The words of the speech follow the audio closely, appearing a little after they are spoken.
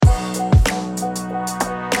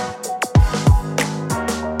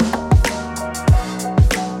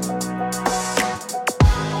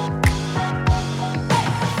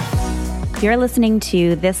You're listening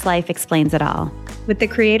to This Life Explains It All with the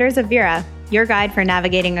creators of Vera, your guide for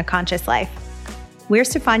navigating a conscious life. We're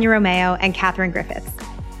Stefania Romeo and Katherine Griffiths.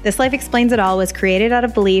 This Life Explains It All was created out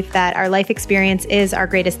of belief that our life experience is our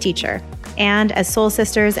greatest teacher. And as soul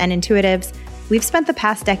sisters and intuitives, we've spent the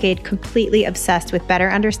past decade completely obsessed with better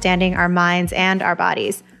understanding our minds and our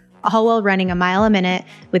bodies, all while running a mile a minute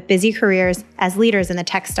with busy careers as leaders in the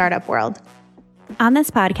tech startup world. On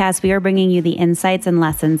this podcast, we are bringing you the insights and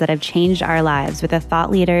lessons that have changed our lives with the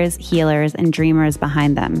thought leaders, healers, and dreamers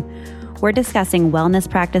behind them. We're discussing wellness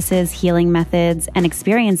practices, healing methods, and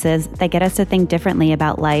experiences that get us to think differently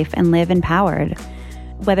about life and live empowered.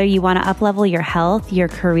 Whether you want to up-level your health, your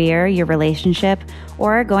career, your relationship,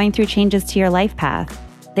 or going through changes to your life path,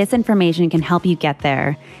 this information can help you get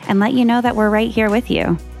there and let you know that we're right here with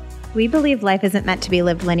you. We believe life isn't meant to be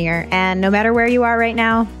lived linear, and no matter where you are right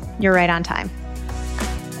now, you're right on time.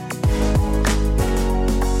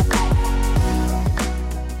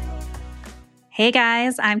 Hey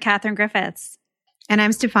guys, I'm Katherine Griffiths. And I'm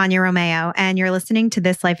Stefania Romeo, and you're listening to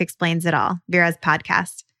This Life Explains It All, Vera's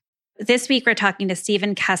podcast. This week, we're talking to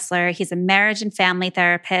Stephen Kessler. He's a marriage and family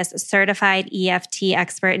therapist, a certified EFT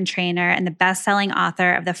expert and trainer, and the best-selling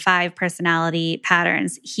author of the 5 Personality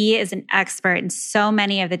Patterns. He is an expert in so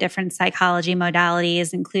many of the different psychology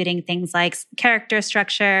modalities, including things like character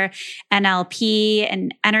structure, NLP,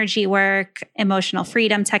 and energy work, emotional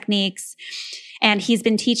freedom techniques. And he's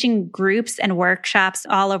been teaching groups and workshops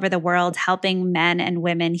all over the world, helping men and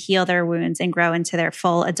women heal their wounds and grow into their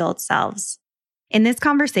full adult selves. In this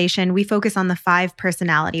conversation, we focus on the 5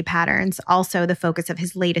 personality patterns, also the focus of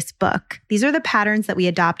his latest book. These are the patterns that we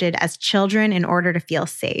adopted as children in order to feel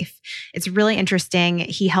safe. It's really interesting.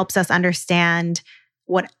 He helps us understand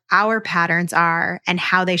what our patterns are and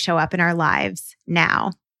how they show up in our lives now.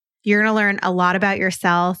 You're going to learn a lot about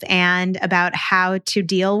yourself and about how to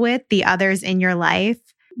deal with the others in your life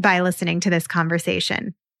by listening to this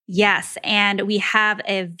conversation. Yes, and we have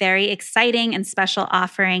a very exciting and special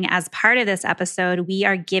offering as part of this episode. We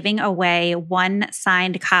are giving away 1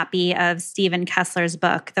 signed copy of Stephen Kessler's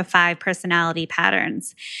book, The 5 Personality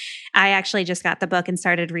Patterns. I actually just got the book and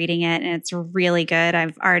started reading it, and it's really good.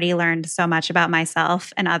 I've already learned so much about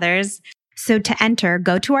myself and others. So to enter,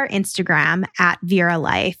 go to our Instagram at Vera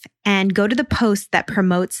Life and go to the post that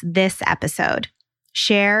promotes this episode.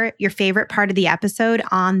 Share your favorite part of the episode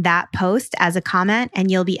on that post as a comment, and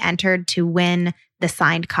you'll be entered to win the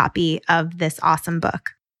signed copy of this awesome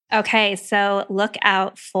book. Okay, so look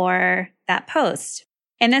out for that post.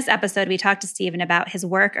 In this episode, we talked to Stephen about his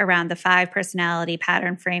work around the 5 personality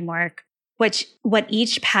pattern framework, what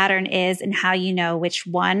each pattern is and how you know which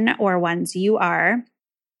one or ones you are.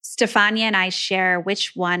 Stefania and I share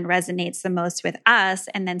which one resonates the most with us.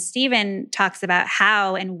 And then Stephen talks about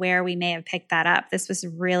how and where we may have picked that up. This was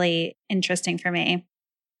really interesting for me.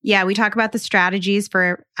 Yeah, we talk about the strategies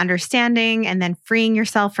for understanding and then freeing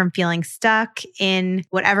yourself from feeling stuck in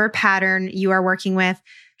whatever pattern you are working with.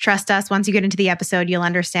 Trust us, once you get into the episode, you'll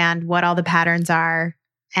understand what all the patterns are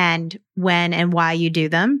and when and why you do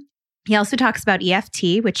them. He also talks about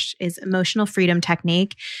EFT, which is emotional freedom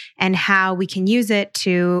technique, and how we can use it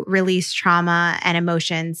to release trauma and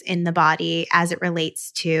emotions in the body as it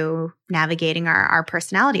relates to navigating our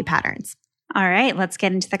personality patterns. All right, let's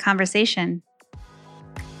get into the conversation.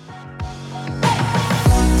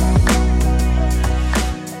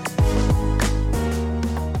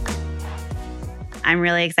 I'm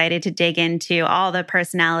really excited to dig into all the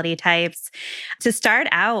personality types. To start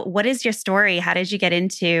out, what is your story? How did you get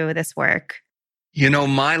into this work? You know,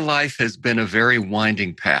 my life has been a very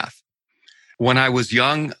winding path. When I was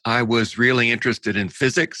young, I was really interested in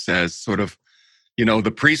physics as sort of,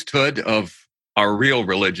 the priesthood of our real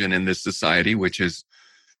religion in this society, which is,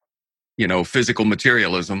 physical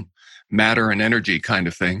materialism, matter and energy kind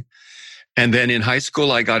of thing. And then in high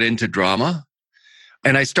school, I got into drama.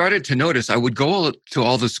 And I started to notice, I would go to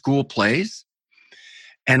all the school plays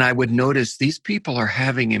and I would notice these people are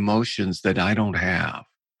having emotions that I don't have.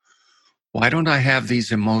 Why don't I have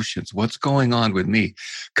these emotions? What's going on with me?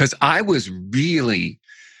 Because I was really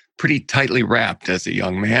pretty tightly wrapped as a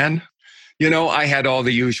young man. I had all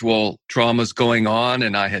the usual traumas going on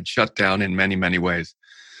and I had shut down in many, many ways.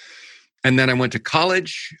 And then I went to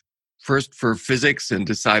college, first for physics, and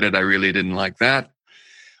decided I really didn't like that.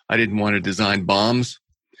 I didn't want to design bombs,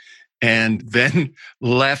 and then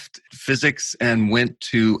left physics and went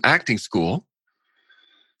to acting school,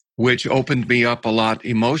 which opened me up a lot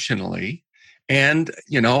emotionally. And,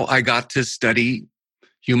 I got to study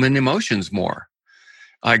human emotions more.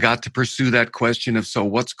 I got to pursue that question of, so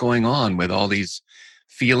what's going on with all these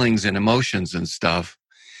feelings and emotions and stuff?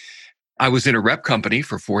 I was in a rep company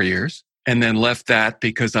for 4 years. and then left that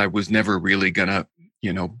because I was never really going to,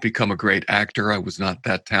 become a great actor. I was not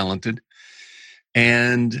that talented,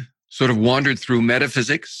 and sort of wandered through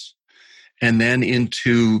metaphysics and then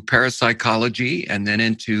into parapsychology and then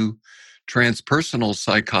into transpersonal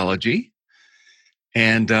psychology,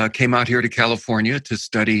 and came out here to California to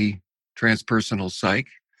study transpersonal psych,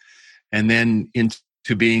 and then into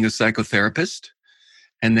being a psychotherapist,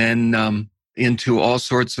 and then into all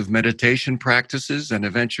sorts of meditation practices, and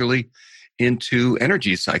eventually into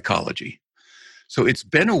energy psychology. So it's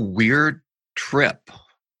been a weird trip,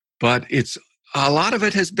 but a lot of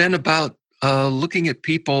it has been about looking at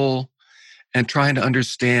people and trying to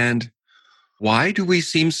understand, why do we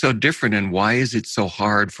seem so different, and why is it so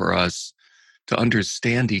hard for us to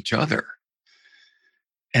understand each other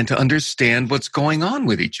and to understand what's going on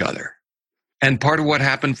with each other. And part of what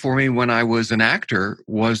happened for me when I was an actor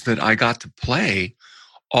was that I got to play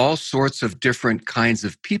all sorts of different kinds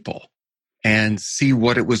of people and see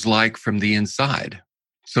what it was like from the inside.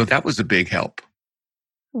 So that was a big help.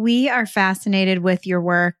 We are fascinated with your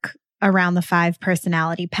work around the 5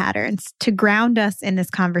 personality patterns. To ground us in this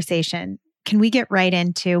conversation, can we get right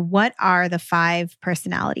into what are the 5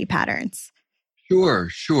 personality patterns?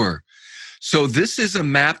 Sure. So this is a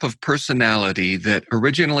map of personality that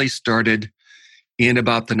originally started in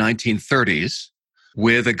about the 1930s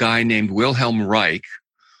with a guy named Wilhelm Reich,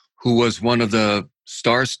 who was one of the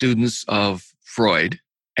star students of Freud.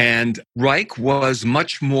 And Reich was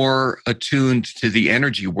much more attuned to the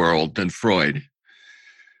energy world than Freud.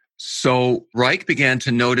 So Reich began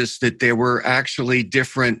to notice that there were actually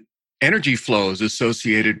different energy flows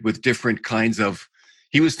associated with different kinds of,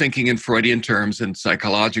 he was thinking in Freudian terms and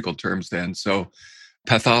psychological terms then, so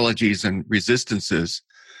pathologies and resistances.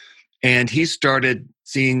 And he started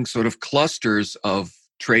seeing sort of clusters of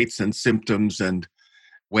traits and symptoms and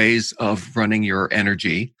ways of running your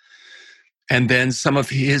energy. And then some of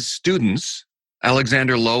his students,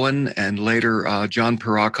 Alexander Lowen and later John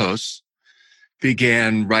Perakos,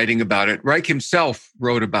 began writing about it. Reich himself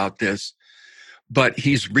wrote about this, but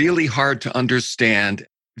he's really hard to understand.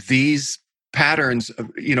 These patterns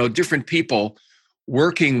of, different people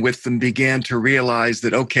working with them began to realize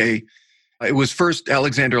that, okay, it was first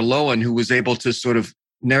Alexander Lowen who was able to sort of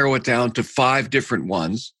narrow it down to 5 different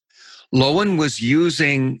ones. Lowen was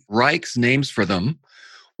using Reich's names for them,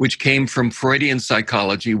 which came from Freudian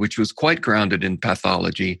psychology, which was quite grounded in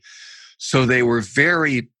pathology. So they were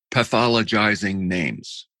very pathologizing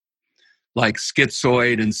names, like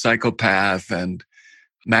schizoid and psychopath and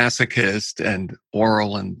masochist and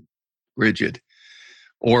oral and rigid,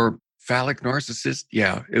 or phallic narcissist.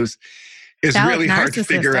 Yeah, it's really hard to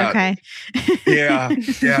figure out. Okay. Yeah,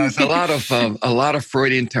 it's a lot of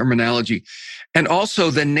Freudian terminology, and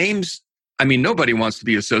also the names. I mean, nobody wants to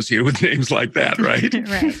be associated with names like that, right?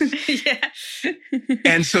 Right. Yeah.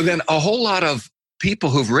 And so then a whole lot of people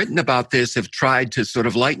who've written about this have tried to sort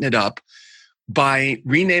of lighten it up by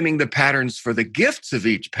renaming the patterns for the gifts of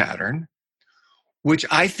each pattern, which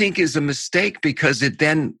I think is a mistake because it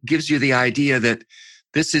then gives you the idea that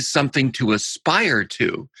this is something to aspire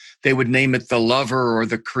to. They would name it the lover or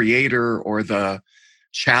the creator or the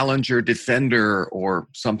challenger, defender, or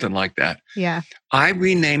something like that. Yeah. I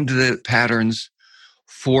renamed the patterns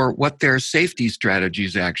for what their safety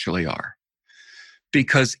strategies actually are,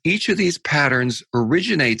 because each of these patterns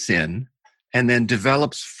originates in and then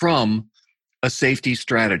develops from a safety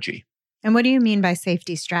strategy. And what do you mean by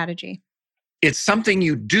safety strategy? It's something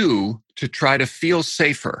you do to try to feel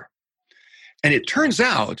safer. And it turns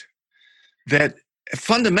out that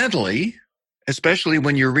fundamentally, especially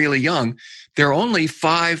when you're really young, there are only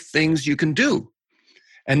 5 things you can do.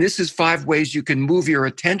 And this is 5 ways you can move your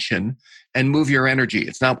attention and move your energy.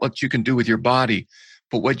 It's not what you can do with your body,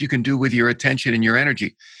 but what you can do with your attention and your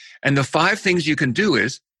energy. And the 5 things you can do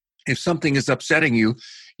is, if something is upsetting you,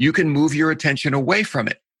 you can move your attention away from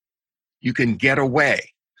it. You can get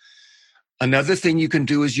away. Another thing you can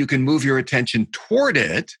do is you can move your attention toward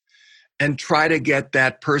it and try to get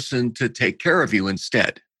that person to take care of you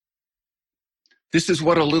instead. This is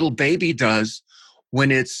what a little baby does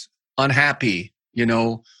when it's unhappy,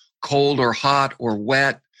 cold or hot or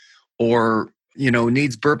wet or,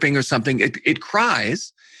 needs burping or something. It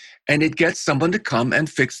cries and it gets someone to come and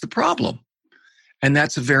fix the problem. And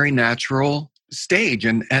that's a very natural stage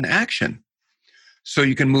and action. So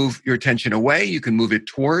you can move your attention away, you can move it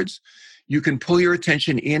towards, you can pull your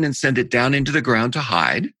attention in and send it down into the ground to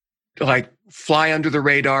hide, to like fly under the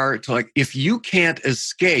radar, to like, if you can't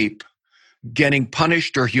escape getting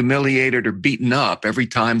punished or humiliated or beaten up every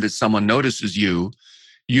time that someone notices you,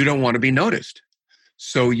 you don't want to be noticed.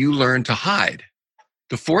 So you learn to hide.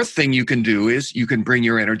 The fourth thing you can do is you can bring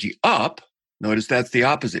your energy up. Notice that's the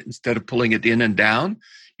opposite. Instead of pulling it in and down,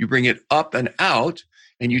 you bring it up and out,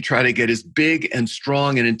 and you try to get as big and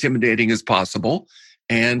strong and intimidating as possible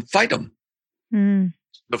and fight them. Mm.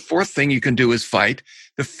 The fourth thing you can do is fight.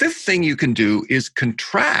 The fifth thing you can do is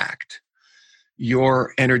contract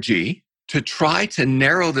your energy to try to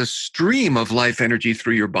narrow the stream of life energy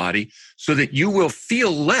through your body so that you will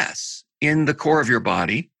feel less in the core of your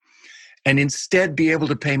body and instead be able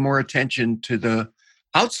to pay more attention to the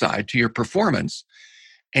outside, to your performance,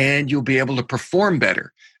 and you'll be able to perform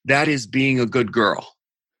better. That is being a good girl,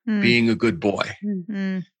 being a good boy.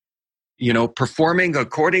 Mm-hmm. You know, performing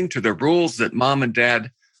according to the rules that mom and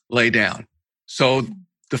dad lay down. So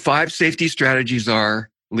the 5 safety strategies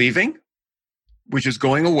are leaving, which is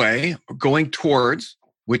going away, going towards,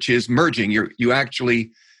 which is merging. You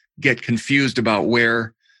actually get confused about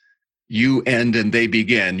where you end and they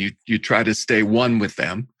begin. You try to stay one with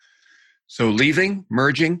them. So leaving,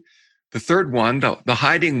 merging. The third one, the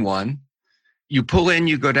hiding one, you pull in,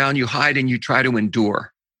 you go down, you hide, and you try to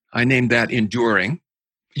endure. I named that enduring.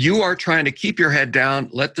 You are trying to keep your head down,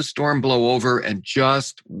 let the storm blow over, and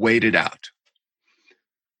just wait it out.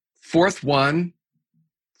 Fourth one,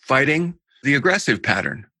 fighting the aggressive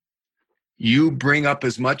pattern. You bring up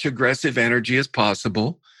as much aggressive energy as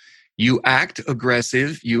possible. You act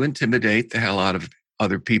aggressive. You intimidate the hell out of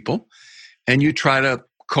other people, and you try to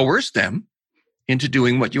coerce them into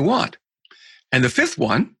doing what you want. And the fifth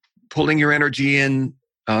one, pulling your energy in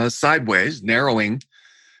sideways, narrowing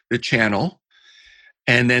the channel,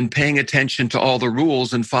 and then paying attention to all the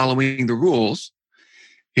rules and following the rules,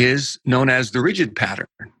 is known as the rigid pattern.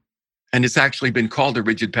 And it's actually been called a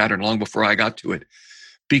rigid pattern long before I got to it,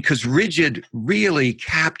 because rigid really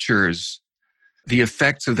captures the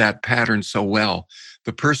effects of that pattern so well.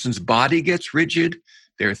 The person's body gets rigid,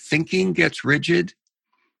 their thinking gets rigid.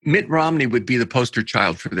 Mitt Romney would be the poster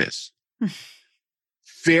child for this.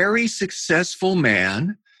 Very successful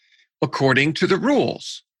man, according to the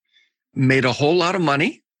rules. Made a whole lot of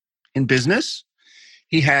money in business.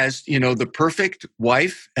 He has, the perfect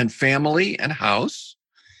wife and family and house.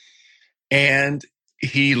 And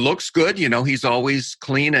he looks good. He's always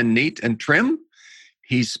clean and neat and trim.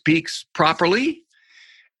 He speaks properly.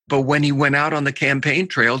 But when he went out on the campaign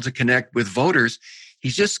trail to connect with voters, he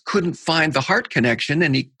just couldn't find the heart connection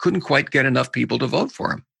and he couldn't quite get enough people to vote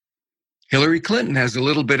for him. Hillary Clinton has a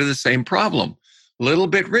little bit of the same problem, a little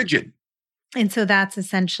bit rigid. And so that's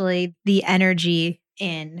essentially the energy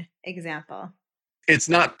in example. It's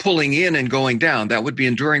not pulling in and going down. That would be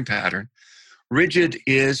enduring pattern. Rigid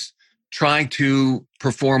is trying to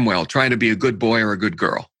perform well, trying to be a good boy or a good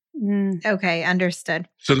girl. Okay, understood.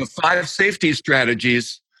 So the 5 safety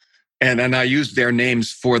strategies, and I use their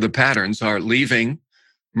names for the patterns, are leaving,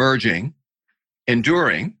 merging,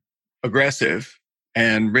 enduring, aggressive,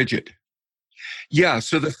 and rigid. Yeah,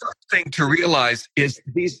 so the first thing to realize is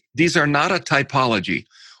these are not a typology.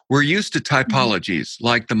 We're used to typologies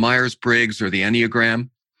like the Myers-Briggs or the Enneagram.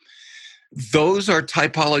 Those are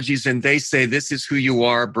typologies, and they say this is who you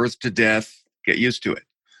are, birth to death, get used to it.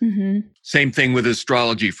 Mm-hmm. Same thing with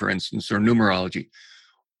astrology, for instance, or numerology.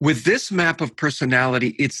 With this map of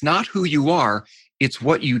personality, it's not who you are, it's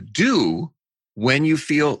what you do when you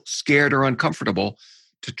feel scared or uncomfortable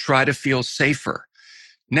to try to feel safer.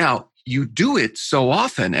 Now, you do it so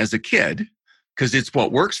often as a kid, because it's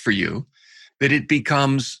what works for you, that it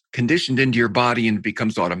becomes conditioned into your body and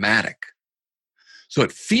becomes automatic. So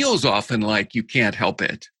it feels often like you can't help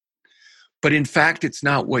it. But in fact, it's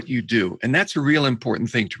not what you do. And that's a real important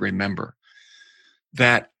thing to remember,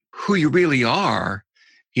 that who you really are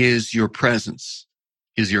is your presence,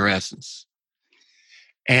 is your essence.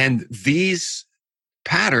 And these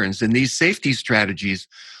patterns and these safety strategies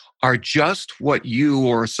are just what you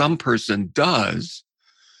or some person does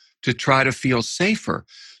to try to feel safer.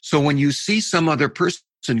 So when you see some other person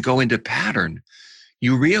go into pattern,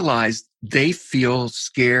 you realize they feel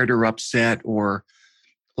scared or upset or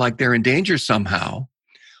like they're in danger somehow.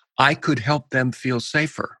 I could help them feel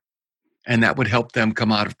safer. And that would help them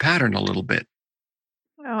come out of pattern a little bit.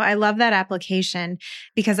 Oh, I love that application,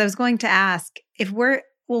 because I was going to ask if we're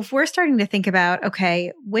starting to think about,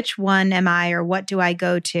 okay, which one am I, or what do I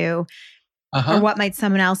go to, or what might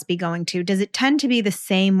someone else be going to? Does it tend to be the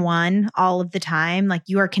same one all of the time? Like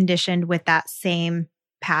you are conditioned with that same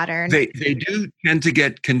pattern? They do tend to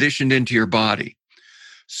get conditioned into your body.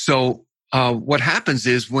 So what happens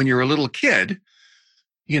is when you're a little kid,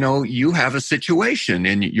 you have a situation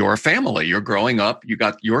in your family. You're growing up, you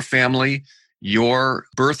got your family, your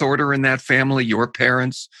birth order in that family, your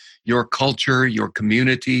parents, your culture, your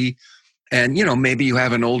community. And, maybe you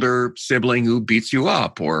have an older sibling who beats you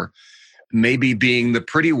up, or maybe being the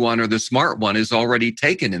pretty one or the smart one is already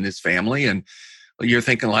taken in this family. And you're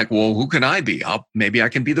thinking like, well, who can I be? Maybe I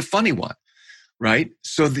can be the funny one, right?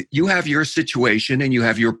 So you have your situation and you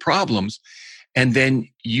have your problems, and then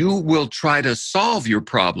you will try to solve your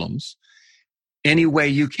problems any way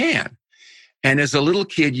you can. And as a little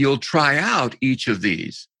kid, you'll try out each of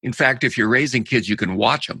these. In fact, if you're raising kids, you can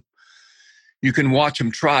watch them. You can watch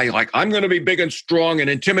them try, like, I'm going to be big and strong and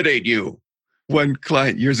intimidate you. One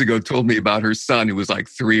client years ago told me about her son, who was like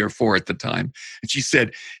 3 or 4 at the time. And she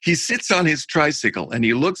said, he sits on his tricycle and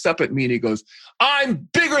he looks up at me and he goes, I'm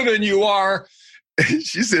bigger than you are. And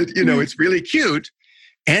she said, it's really cute.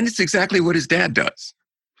 And it's exactly what his dad does.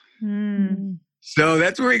 Mm. So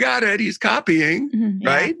that's where he got it. He's copying,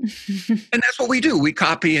 right? And that's what we do. We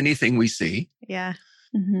copy anything we see. Yeah.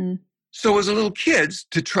 Mm-hmm. So as a little kids,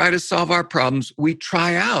 to try to solve our problems, we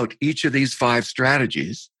try out each of these 5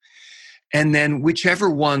 strategies. And then whichever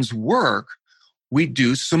ones work, we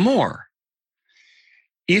do some more.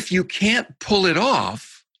 If you can't pull it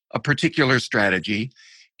off, a particular strategy,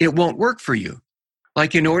 it won't work for you.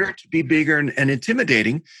 Like, in order to be bigger and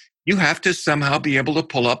intimidating, you have to somehow be able to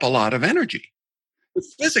pull up a lot of energy.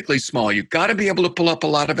 It's physically small. You've got to be able to pull up a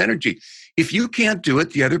lot of energy. If you can't do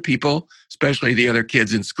it, the other people, especially the other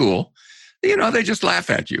kids in school, they just laugh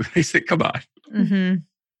at you. They say, come on. Mm-hmm.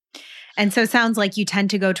 And so it sounds like you tend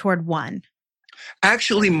to go toward one.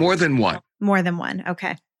 Actually, more than one. More than one.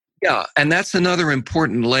 Okay. Yeah. And that's another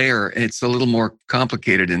important layer. It's a little more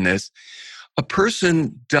complicated in this. A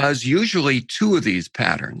person does usually 2 of these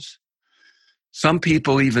patterns. Some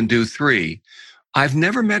people even do 3. I've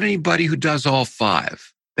never met anybody who does all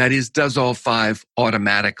 5. That is, does all 5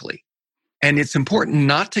 automatically. And it's important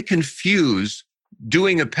not to confuse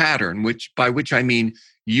doing a pattern, by which I mean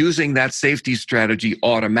using that safety strategy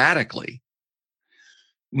automatically,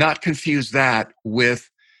 not confuse that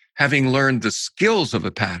with having learned the skills of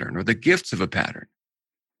a pattern or the gifts of a pattern.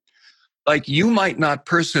 Like, you might not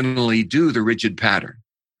personally do the rigid pattern.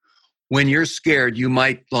 When you're scared, you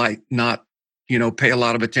might not, pay a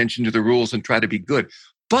lot of attention to the rules and try to be good.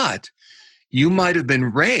 But you might have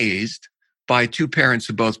been raised by 2 parents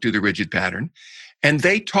who both do the rigid pattern, and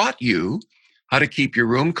they taught you how to keep your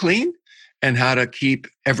room clean and how to keep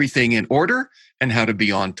everything in order and how to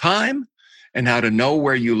be on time and how to know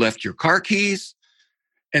where you left your car keys.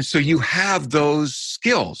 And so you have those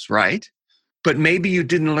skills, right? But maybe you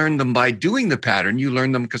didn't learn them by doing the pattern. You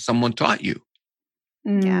learned them because someone taught you.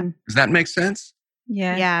 Yeah. Does that make sense?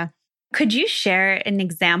 Yeah. Yeah. Could you share an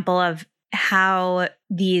example of how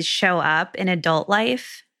these show up in adult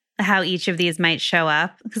life? How each of these might show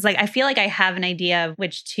up? Because I feel like I have an idea of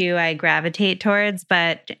which 2 I gravitate towards,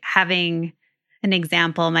 but having an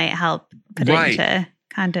example might help put it into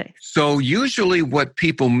context. So usually what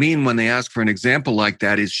people mean when they ask for an example like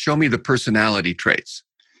that is, show me the personality traits.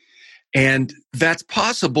 And that's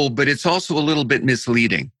possible, but it's also a little bit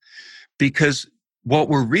misleading, because what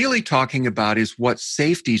we're really talking about is, what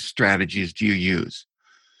safety strategies do you use?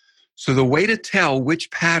 So the way to tell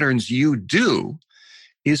which patterns you do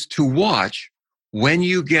is to watch when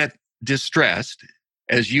you get distressed,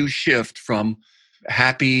 as you shift from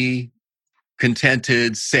happy,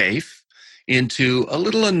 contented, safe into a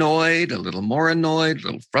little annoyed, a little more annoyed, a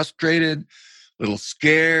little frustrated, a little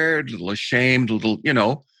scared, a little ashamed, a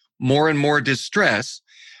little, more and more distress.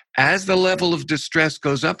 As the level of distress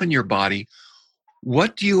goes up in your body,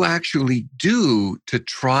 what do you actually do to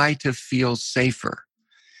try to feel safer?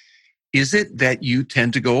 Is it that you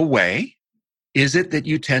tend to go away? Is it that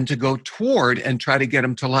you tend to go toward and try to get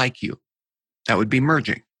them to like you? That would be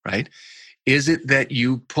merging, right? Is it that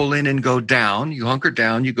you pull in and go down, you hunker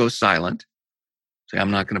down, you go silent, say,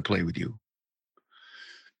 I'm not going to play with you?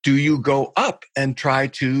 Do you go up and try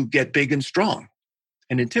to get big and strong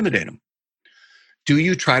and intimidate them? Do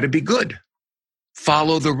you try to be good?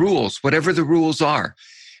 Follow the rules, whatever the rules are.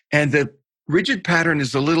 And the rigid pattern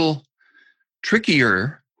is a little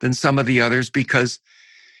trickier than some of the others, because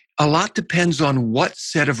a lot depends on what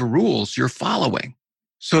set of rules you're following.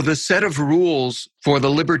 So the set of rules for the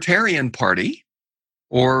Libertarian Party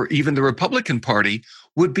or even the Republican Party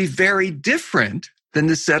would be very different than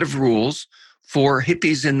the set of rules for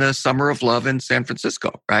hippies in the Summer of Love in San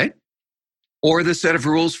Francisco, right? Or the set of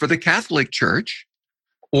rules for the Catholic Church,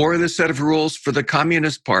 or the set of rules for the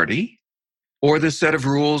Communist Party, or the set of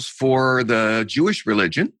rules for the Jewish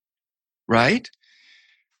religion, right?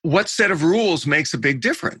 What set of rules makes a big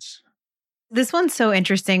difference? This one's so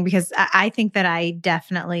interesting because I think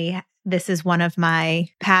that this is one of my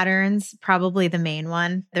patterns, probably the main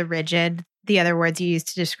one, the rigid. the other words you use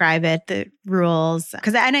to describe it, the rules.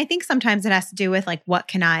 And I think sometimes it has to do with like, what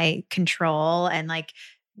can I control and like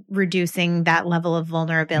reducing that level of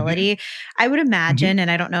vulnerability. I would imagine, and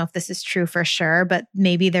I don't know if this is true for sure, but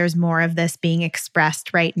maybe there's more of this being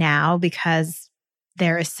expressed right now because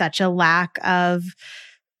there is such a lack of,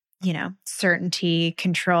 certainty,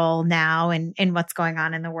 control now in what's going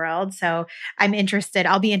on in the world. So I'll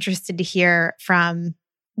be interested to hear from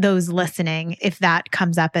those listening if that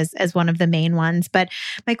comes up as one of the main ones. But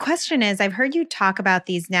my question is, I've heard you talk about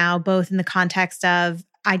these now, both in the context of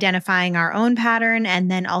identifying our own pattern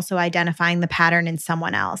and then also identifying the pattern in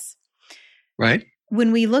someone else. Right.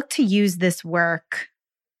 When we look to use this work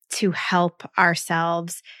to help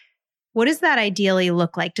ourselves, what does that ideally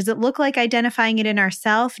look like? Does it look like identifying it in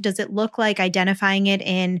ourselves? Does it look like identifying it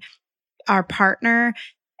in our partner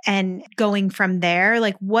and going from there?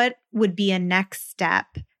 Like, what would be a next step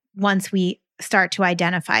once we start to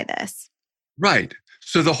identify this? Right.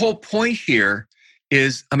 So the whole point here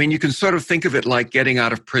is, you can sort of think of it like getting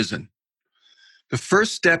out of prison. The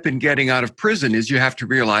first step in getting out of prison is you have to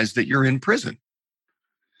realize that you're in prison.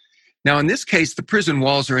 Now, in this case, the prison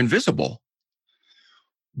walls are invisible.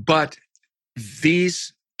 But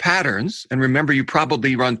these patterns, and remember, you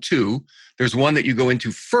probably run two. There's one that you go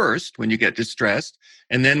into first when you get distressed.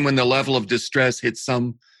 And then when the level of distress hits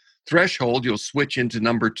some threshold, you'll switch into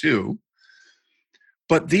number two.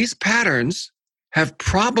 But these patterns have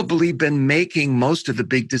probably been making most of the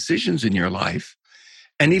big decisions in your life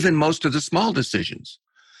and even most of the small decisions.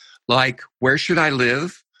 Like, where should I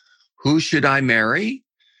live? Who should I marry?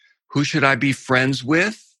 Who should I be friends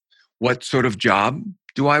with? What sort of job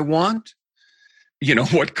do I want?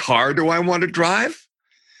 What car do I want to drive?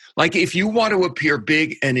 Like, if you want to appear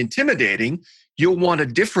big and intimidating, you'll want a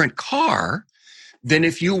different car than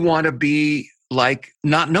if you want to be like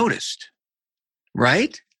not noticed,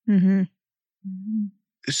 right? Mm-hmm.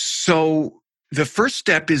 So the first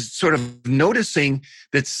step is sort of noticing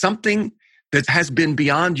that something that has been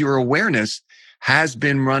beyond your awareness has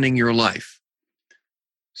been running your life.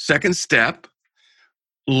 Second step,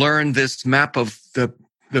 learn this map of the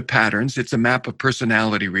patterns. It's a map of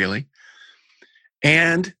personality, really.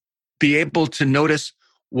 And be able to notice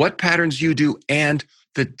what patterns you do and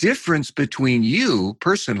the difference between you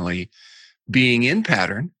personally being in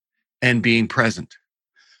pattern and being present.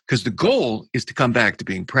 Because the goal is to come back to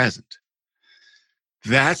being present.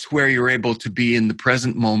 That's where you're able to be in the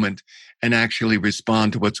present moment and actually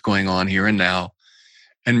respond to what's going on here and now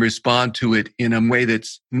and respond to it in a way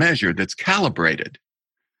that's measured, that's calibrated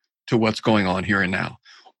to what's going on here and now.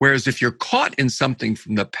 Whereas if you're caught in something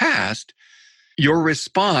from the past, your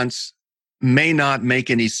response may not make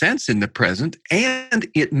any sense in the present, and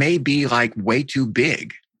it may be like way too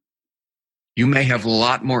big. You may have a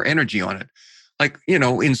lot more energy on it. Like,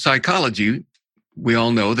 in psychology, we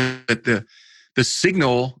all know that the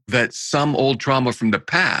signal that some old trauma from the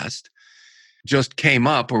past just came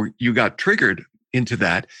up or you got triggered into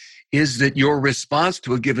that is that your response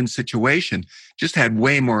to a given situation just had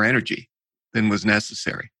way more energy than was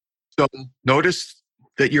necessary. So notice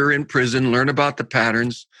that you're in prison, learn about the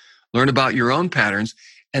patterns, learn about your own patterns,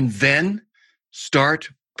 and then start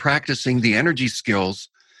practicing the energy skills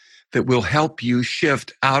that will help you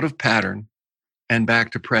shift out of pattern and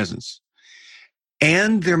back to presence.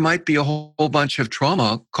 And there might be a whole bunch of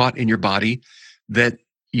trauma caught in your body that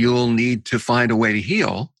you'll need to find a way to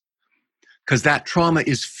heal, because that trauma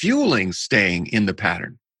is fueling staying in the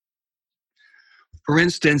pattern. For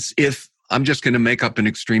instance, if I'm just going to make up an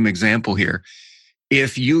extreme example here,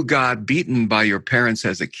 if you got beaten by your parents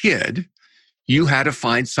as a kid, you had to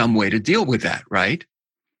find some way to deal with that, right?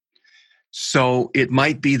 So it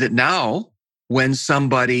might be that now when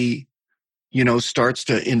somebody, starts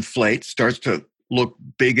to inflate, starts to look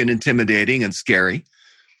big and intimidating and scary,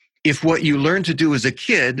 if what you learned to do as a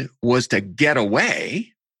kid was to get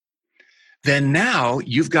away, then now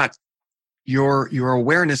you've got your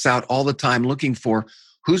awareness out all the time looking for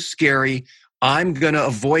who's scary. I'm going to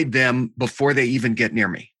avoid them before they even get near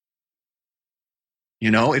me.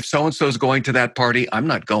 If so-and-so is going to that party, I'm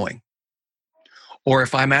not going. Or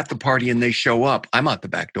if I'm at the party and they show up, I'm out the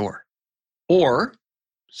back door. Or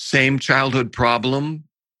same childhood problem,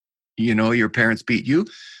 your parents beat you.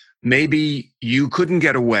 Maybe you couldn't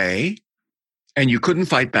get away and you couldn't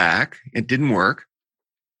fight back. It didn't work.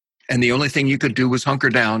 And the only thing you could do was hunker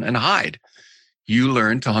down and hide. You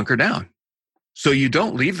learned to hunker down. So you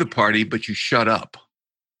don't leave the party, but you shut up.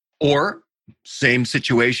 Or same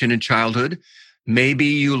situation in childhood. Maybe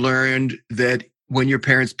you learned that when your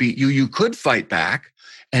parents beat you, you could fight back.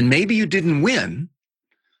 And maybe you didn't win,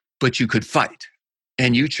 but you could fight.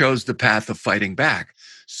 And you chose the path of fighting back.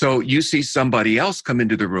 So you see somebody else come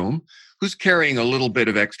into the room who's carrying a little bit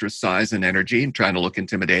of extra size and energy and trying to look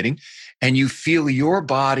intimidating, and you feel your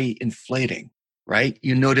body inflating, right?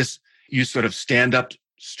 You notice you sort of stand up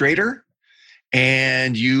straighter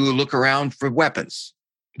and you look around for weapons.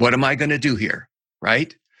 What am I going to do here,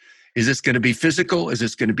 right? Is this going to be physical? Is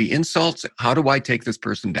this going to be insults? How do I take this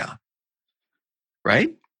person down, right?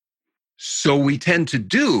 So we tend to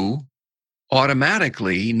do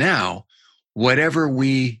automatically now whatever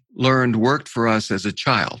we learned worked for us as a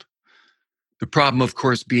child. The problem, of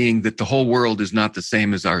course, being that the whole world is not the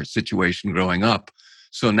same as our situation growing up.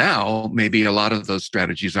 So now maybe a lot of those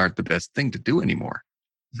strategies aren't the best thing to do anymore.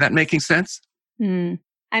 Is that making sense?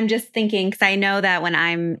 I'm just thinking, because I know that when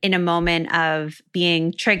I'm in a moment of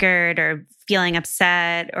being triggered or feeling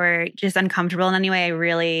upset or just uncomfortable in any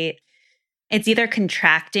way, it's either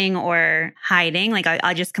contracting or hiding. Like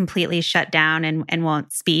I'll just completely shut down and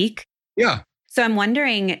won't speak. Yeah. So I'm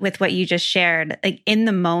wondering, with what you just shared, like in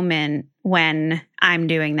the moment when I'm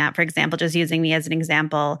doing that, for example, just using me as an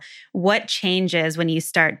example, what changes when you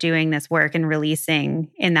start doing this work and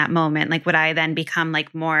releasing in that moment? Like, would I then become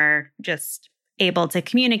like more just able to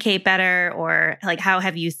communicate better? Or like, how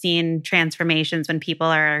have you seen transformations when people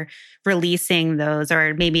are releasing those,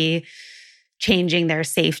 or maybe changing their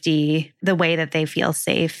safety, the way that they feel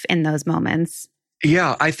safe in those moments?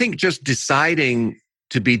 Yeah, I think just deciding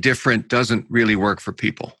to be different doesn't really work for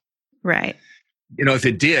people. Right. You know, if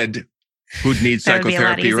it did, who'd need That would be a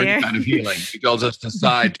lot psychotherapy or any easier. kind of healing? You'll just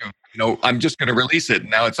decide to, I'm just going to release it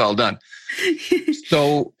and now it's all done.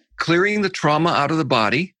 So clearing the trauma out of the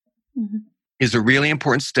body is a really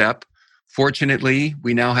important step. Fortunately,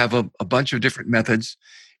 we now have a bunch of different methods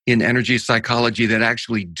in energy psychology that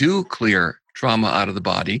actually do clear trauma out of the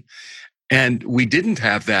body. And we didn't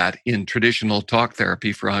have that in traditional talk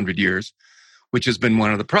therapy for 100 years, which has been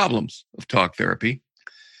one of the problems of talk therapy.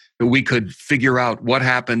 That we could figure out what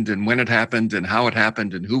happened and when it happened and how it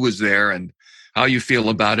happened and who was there and how you feel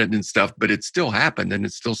about it and stuff, but it still happened and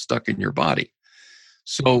it's still stuck in your body.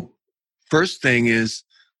 So first thing is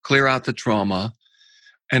clear out the trauma.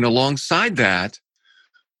 And alongside that,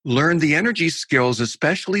 learn the energy skills,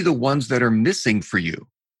 especially the ones that are missing for you.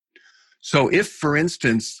 So if, for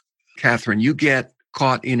instance, Catherine, you get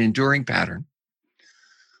caught in enduring pattern,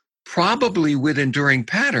 probably with enduring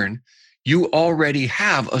pattern, you already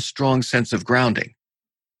have a strong sense of grounding.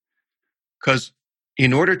 Because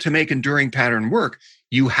in order to make enduring pattern work,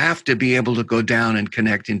 you have to be able to go down and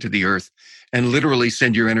connect into the earth and literally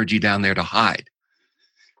send your energy down there to hide.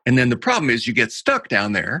 And then the problem is you get stuck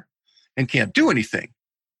down there and can't do anything,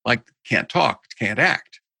 like can't talk, can't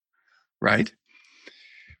act, right?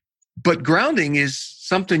 But grounding is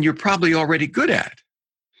something you're probably already good at.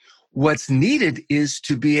 What's needed is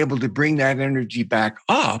to be able to bring that energy back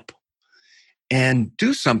up and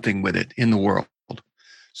do something with it in the world.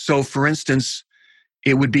 So, for instance,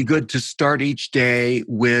 it would be good to start each day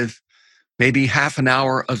with maybe half an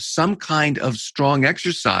hour of some kind of strong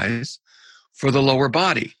exercise for the lower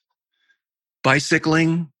body.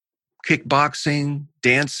 Bicycling, kickboxing,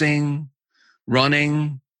 dancing,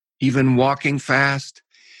 running, even walking fast.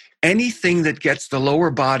 Anything that gets the lower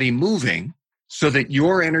body moving so that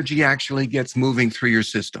your energy actually gets moving through your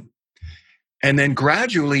system. And then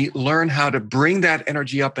gradually learn how to bring that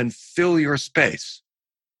energy up and fill your space.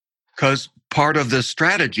 Because part of the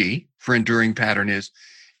strategy for enduring pattern is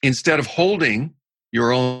instead of holding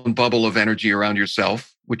your own bubble of energy around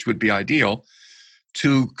yourself, which would be ideal,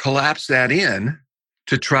 to collapse that in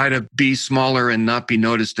to try to be smaller and not be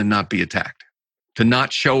noticed and not be attacked, to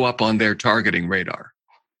not show up on their targeting radar,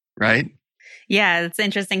 right? Yeah, it's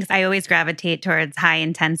interesting because I always gravitate towards high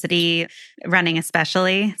intensity running,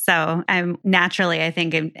 especially. So I'm naturally, I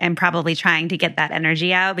think, I'm probably trying to get that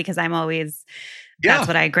energy out because I'm always, that's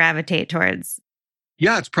what I gravitate towards.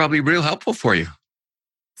 Yeah, it's probably real helpful for you.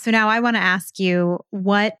 So now I want to ask you,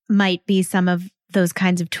 what might be some of those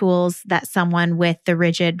kinds of tools that someone with the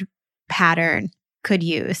rigid pattern could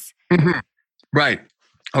use? Mm-hmm. Right.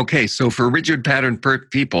 Okay, so for rigid pattern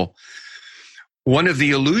people, one of the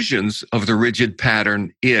illusions of the rigid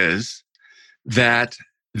pattern is that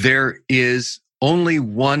there is only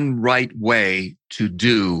one right way to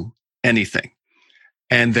do anything,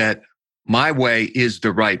 and that my way is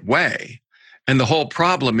the right way. And the whole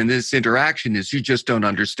problem in this interaction is you just don't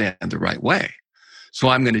understand the right way. So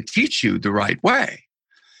I'm going to teach you the right way,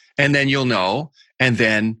 and then you'll know, and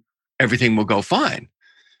then everything will go fine.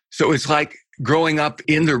 So it's like growing up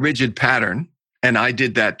in the rigid pattern, and I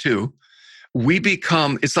did that too.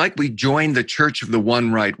 It's like we join the church of the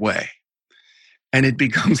one right way. And it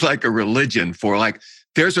becomes like a religion for like,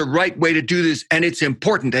 There's a right way to do this, and it's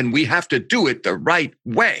important, and we have to do it the right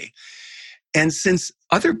way. And since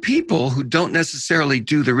other people who don't necessarily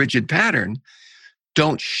do the rigid pattern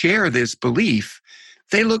don't share this belief,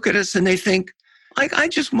 they look at us and they think, like, I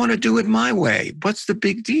just want to do it my way. What's the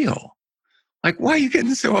big deal? Like, why are you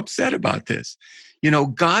getting so upset about this?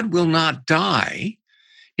 God will not die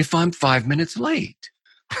if I'm 5 minutes late,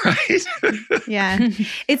 right? Yeah.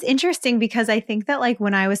 It's interesting because I think that like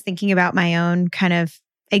when I was thinking about my own kind of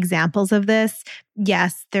examples of this,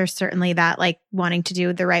 yes, there's certainly that like wanting to do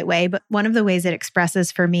it the right way. But one of the ways it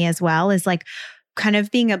expresses for me as well is like kind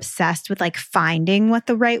of being obsessed with like finding what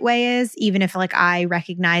the right way is, even if like I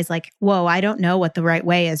recognize like, whoa, I don't know what the right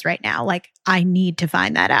way is right now. Like I need to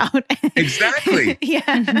find that out. Exactly.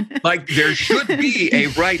 Yeah. Like there should be a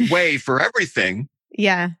right way for everything.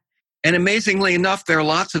 Yeah. And amazingly enough, there are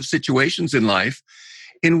lots of situations in life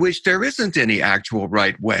in which there isn't any actual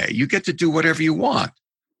right way. You get to do whatever you want.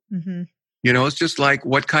 Mm-hmm. It's just like,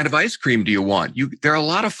 what kind of ice cream do you want? There are a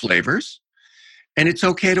lot of flavors, and it's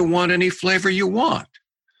okay to want any flavor you want.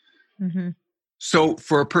 Mm-hmm. So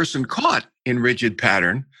for a person caught in rigid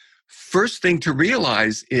pattern, first thing to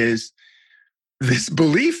realize is this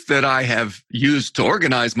belief that I have used to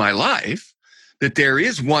organize my life, that there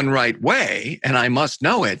is one right way and I must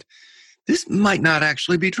know it, this might not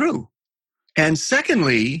actually be true. And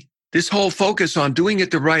secondly, this whole focus on doing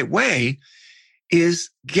it the right way is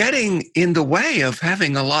getting in the way of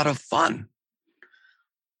having a lot of fun.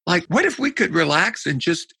 Like, what if we could relax and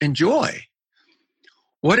just enjoy?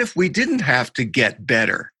 What if we didn't have to get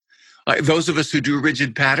better? Like those of us who do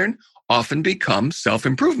rigid pattern often become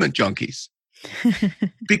self-improvement junkies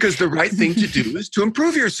because the right thing to do is to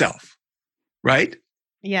improve yourself, right?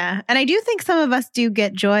 Yeah. And I do think some of us do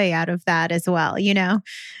get joy out of that as well,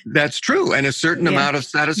 That's true. And a certain amount of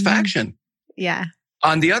satisfaction. Yeah.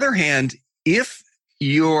 On the other hand, if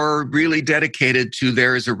you're really dedicated to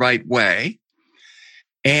there is a right way,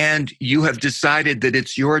 and you have decided that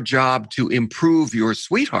it's your job to improve your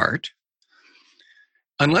sweetheart,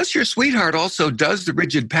 unless your sweetheart also does the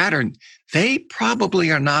rigid pattern, they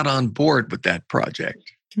probably are not on board with that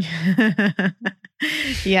project.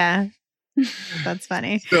 Yeah. That's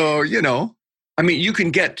funny. So, you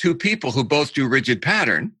can get two people who both do rigid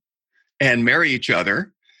pattern and marry each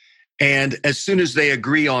other. And as soon as they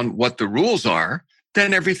agree on what the rules are,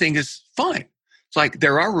 then everything is fine. It's like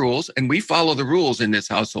there are rules and we follow the rules in this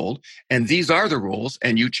household. And these are the rules.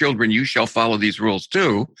 And you children, you shall follow these rules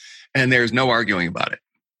too. And there's no arguing about it.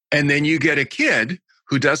 And then you get a kid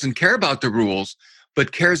who doesn't care about the rules,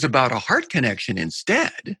 but cares about a heart connection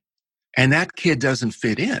instead. And that kid doesn't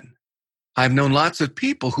fit in. I've known lots of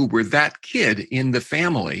people who were that kid in the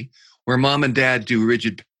family where mom and dad do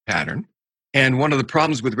rigid pattern. And one of the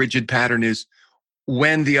problems with rigid pattern is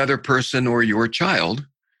when the other person or your child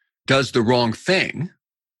does the wrong thing,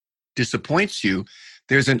 disappoints you,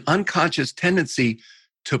 there's an unconscious tendency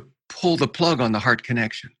to pull the plug on the heart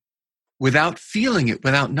connection without feeling it,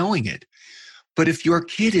 without knowing it. But if your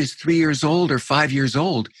kid is 3 years old or 5 years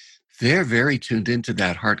old, they're very tuned into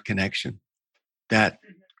that heart connection, that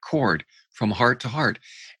cord from heart to heart.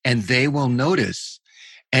 And they will notice,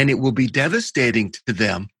 and it will be devastating to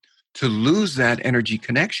them to lose that energy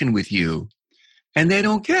connection with you. And they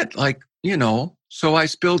don't get so I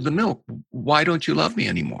spilled the milk. Why don't you love me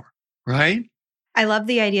anymore? Right? I love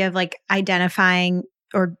the idea of like identifying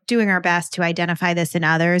or doing our best to identify this in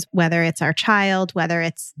others, whether it's our child, whether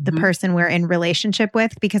it's the person we're in relationship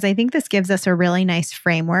with, because I think this gives us a really nice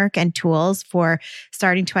framework and tools for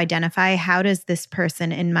starting to identify how does this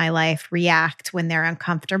person in my life react when they're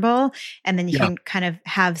uncomfortable? And then you can kind of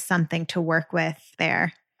have something to work with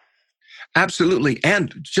there. Absolutely.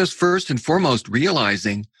 And just first and foremost,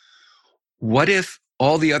 realizing what if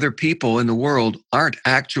all the other people in the world aren't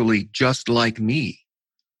actually just like me?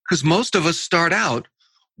 Because most of us start out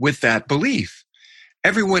with that belief.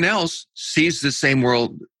 Everyone else sees the same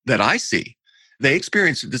world that I see. They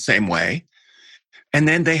experience it the same way. And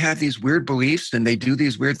then they have these weird beliefs and they do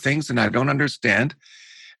these weird things and I don't understand.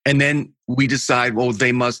 And then we decide, well,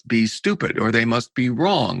 they must be stupid or they must be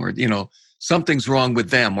wrong or, something's wrong with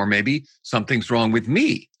them or maybe something's wrong with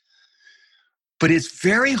me. But it's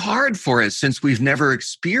very hard for us since we've never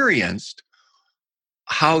experienced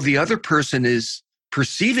how the other person is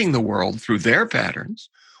perceiving the world through their patterns.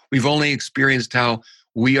 We've only experienced how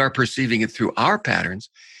we are perceiving it through our patterns.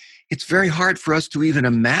 It's very hard for us to even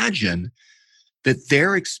imagine that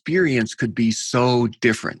their experience could be so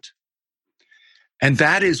different. And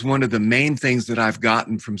that is one of the main things that I've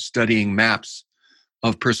gotten from studying maps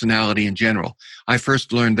of personality in general. I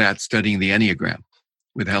first learned that studying the Enneagram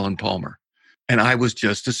with Helen Palmer. And I was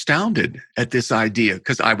just astounded at this idea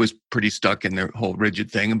because I was pretty stuck in the whole rigid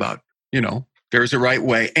thing about, there's a right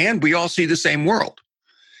way and we all see the same world.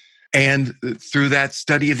 And through that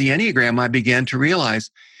study of the Enneagram, I began to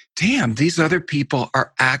realize, damn, these other people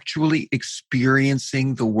are actually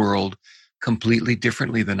experiencing the world completely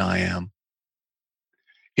differently than I am.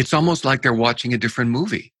 It's almost like they're watching a different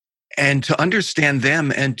movie. And to understand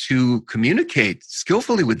them and to communicate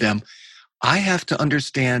skillfully with them, I have to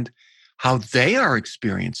understand how they are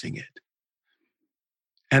experiencing it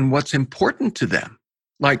and what's important to them.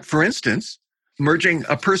 Like, for instance, merging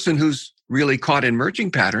a person who's really caught in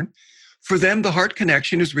merging pattern, for them, the heart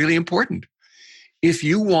connection is really important. If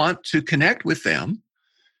you want to connect with them,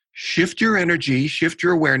 shift your energy, shift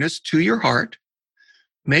your awareness to your heart,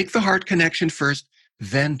 make the heart connection first,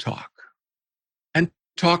 then talk. And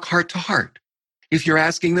talk heart to heart. If you're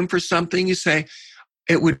asking them for something, you say,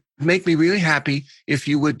 it would make me really happy if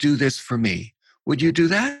you would do this for me. Would you do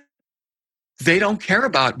that? They don't care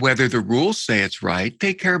about whether the rules say it's right.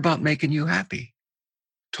 They care about making you happy.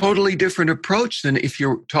 Totally different approach than if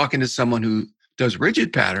you're talking to someone who does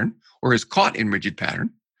rigid pattern or is caught in rigid pattern.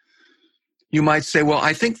 You might say, well,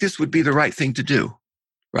 I think this would be the right thing to do,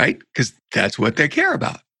 right? Because that's what they care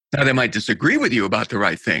about. Now, they might disagree with you about the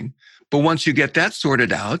right thing, but once you get that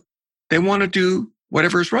sorted out, they want to do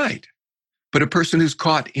whatever's right. But a person who's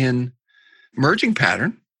caught in merging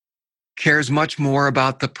pattern cares much more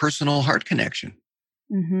about the personal heart connection.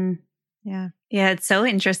 Mm-hmm. Yeah. Yeah. It's so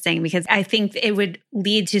interesting because I think it would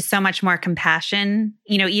lead to so much more compassion,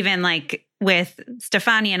 even like with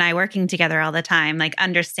Stefani and I working together all the time, like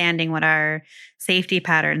understanding what our safety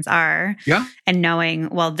patterns are. Yeah. And knowing,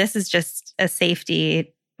 well, this is just a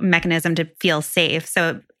safety mechanism to feel safe.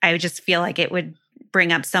 So I would just feel like it would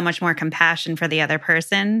bring up so much more compassion for the other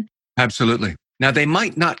person. Absolutely. Now, they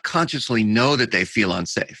might not consciously know that they feel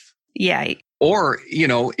unsafe. Yeah. Or,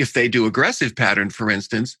 if they do aggressive pattern, for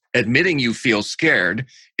instance, admitting you feel scared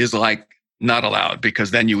is like not allowed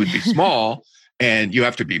because then you would be small and you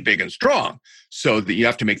have to be big and strong. So that you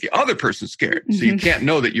have to make the other person scared. So you can't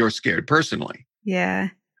know that you're scared personally. Yeah.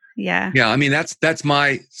 Yeah. Yeah. I mean, that's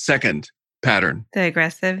my second pattern. The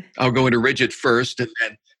aggressive. I'll go into rigid first. And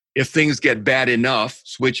then if things get bad enough,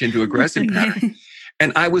 switch into aggressive pattern.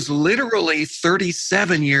 And I was literally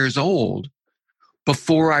 37 years old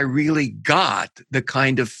before I really got the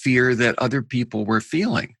kind of fear that other people were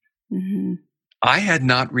feeling. Mm-hmm. I had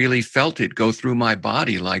not really felt it go through my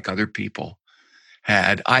body like other people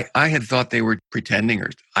had. I had thought they were pretending, or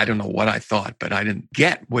I don't know what I thought, but I didn't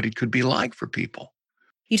get what it could be like for people.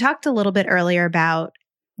 You talked a little bit earlier about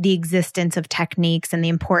the existence of techniques and the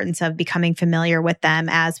importance of becoming familiar with them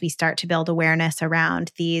as we start to build awareness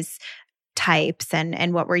around these types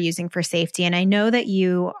and what we're using for safety. And I know that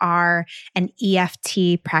you are an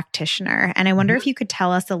EFT practitioner. And I wonder if you could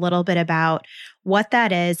tell us a little bit about what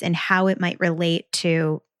that is and how it might relate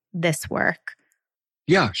to this work.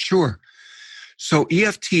 Yeah, sure. So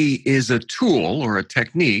EFT is a tool or a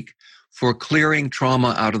technique for clearing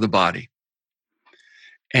trauma out of the body.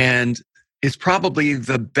 And it's probably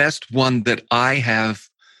the best one that I have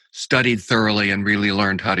studied thoroughly and really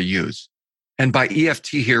learned how to use. And by EFT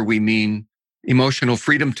here, we mean emotional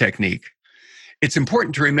freedom technique. It's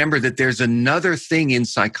important to remember that there's another thing in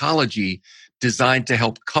psychology designed to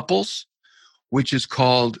help couples, which is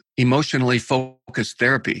called emotionally focused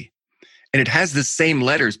therapy. And it has the same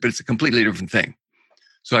letters, but it's a completely different thing.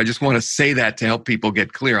 So I just want to say that to help people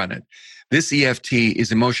get clear on it. This EFT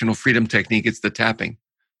is emotional freedom technique. It's the tapping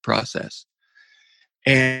process.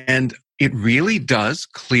 And it really does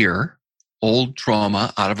clear old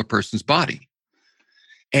trauma out of a person's body.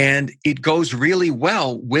 And it goes really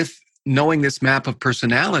well with knowing this map of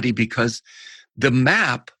personality because the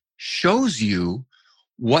map shows you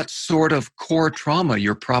what sort of core trauma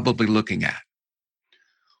you're probably looking at.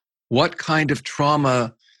 What kind of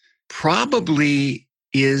trauma probably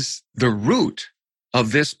is the root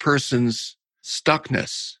of this person's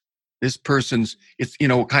stuckness. This person's, it's,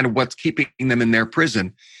 kind of what's keeping them in their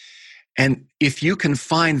prison. And if you can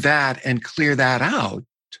find that and clear that out,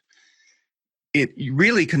 it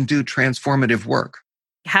really can do transformative work.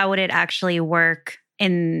 How would it actually work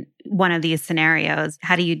in one of these scenarios?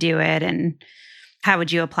 How do you do it and how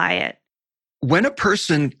would you apply it? When a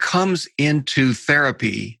person comes into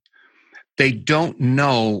therapy, they don't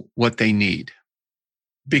know what they need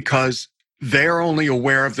because they're only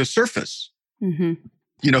aware of the surface. Mm-hmm.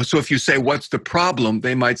 So if you say, what's the problem?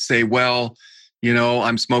 They might say, well,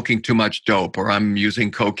 I'm smoking too much dope, or I'm using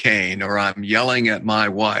cocaine, or I'm yelling at my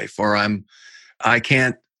wife, or I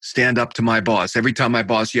can't stand up to my boss. Every time my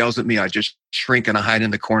boss yells at me, I just shrink and I hide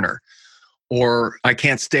in the corner. or I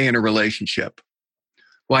can't stay in a relationship.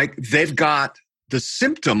 Like they've got the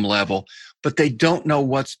symptom level, but they don't know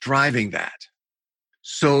what's driving that.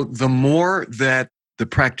 So the more that the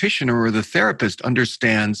practitioner or the therapist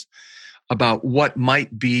understands about what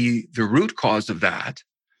might be the root cause of that,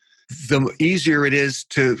 the easier it is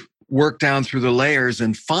to work down through the layers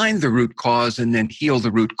and find the root cause and then heal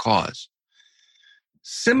the root cause.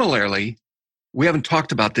 Similarly, we haven't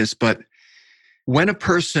talked about this, but when a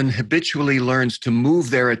person habitually learns to move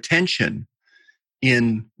their attention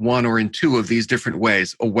in one or in two of these different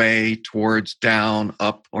ways, away, towards, down,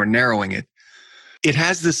 up, or narrowing it, it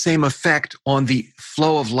has the same effect on the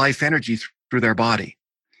flow of life energy through their body.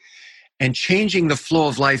 And changing the flow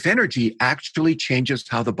of life energy actually changes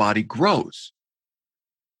how the body grows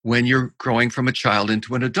when you're growing from a child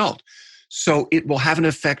into an adult. So it will have an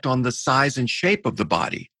effect on the size and shape of the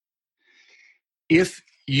body. If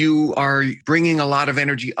you are bringing a lot of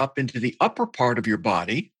energy up into the upper part of your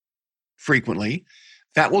body frequently,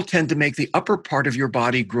 that will tend to make the upper part of your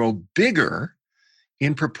body grow bigger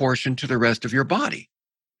in proportion to the rest of your body.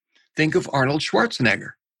 Think of Arnold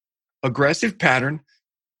Schwarzenegger. Aggressive pattern,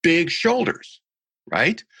 big shoulders,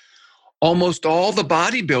 right? Almost all the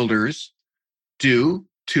bodybuilders do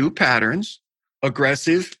two patterns,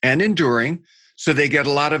 aggressive and enduring, so they get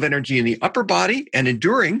a lot of energy in the upper body, and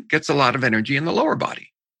enduring gets a lot of energy in the lower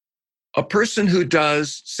body. A person who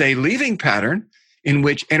does, say, leaving pattern, in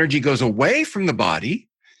which energy goes away from the body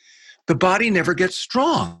never gets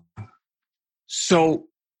strong. So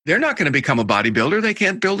they're not going to become a bodybuilder. They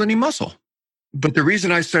can't build any muscle. But the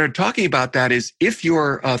reason I started talking about that is if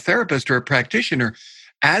you're a therapist or a practitioner,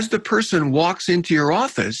 as the person walks into your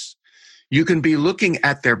office, you can be looking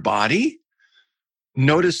at their body,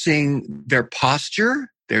 noticing their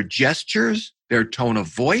posture, their gestures, their tone of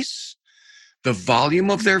voice, the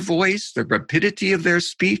volume of their voice, the rapidity of their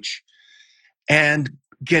speech, and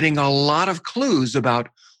getting a lot of clues about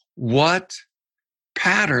what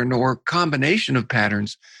pattern or combination of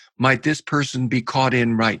patterns might this person be caught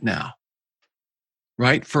in right now.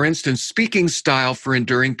 Right? For instance, speaking style for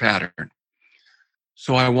enduring pattern.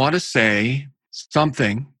 So I want to say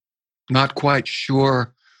something, not quite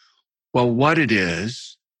sure, well, what it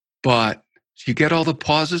is, but you get all the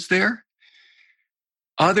pauses there?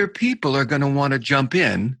 Other people are going to want to jump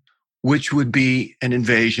in, which would be an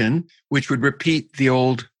invasion, which would repeat the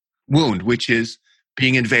old wound, which is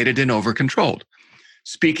being invaded and over-controlled.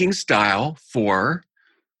 Speaking style for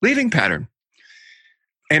leaving pattern.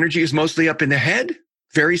 Energy is mostly up in the head,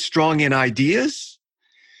 very strong in ideas,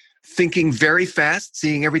 thinking very fast,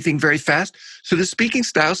 seeing everything very fast. So the speaking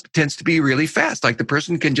style tends to be really fast. Like the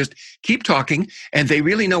person can just keep talking and they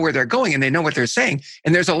really know where they're going and they know what they're saying.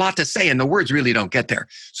 And there's a lot to say and the words really don't get there.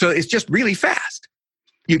 So it's just really fast.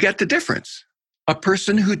 You get the difference. A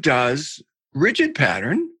person who does rigid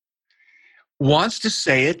pattern wants to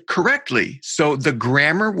say it correctly. So the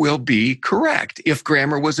grammar will be correct if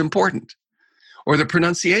grammar was important, or the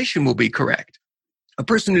pronunciation will be correct. A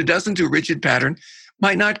person who doesn't do rigid pattern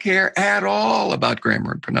might not care at all about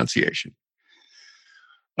grammar and pronunciation.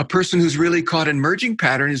 A person who's really caught in merging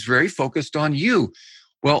pattern is very focused on you.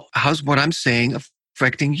 Well, how's what I'm saying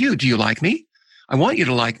affecting you? Do you like me? I want you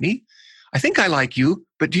to like me. I think I like you,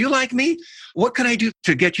 but do you like me? What can I do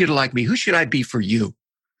to get you to like me? Who should I be for you?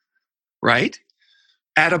 Right?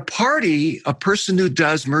 At a party, a person who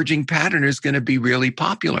does merging pattern is going to be really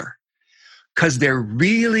popular because they're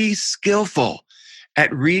really skillful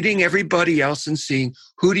at reading everybody else and seeing,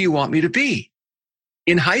 who do you want me to be?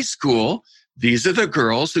 In high school, these are the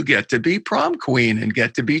girls who get to be prom queen and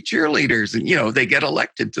get to be cheerleaders. And, they get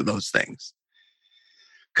elected to those things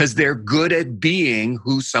because they're good at being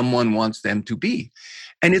who someone wants them to be.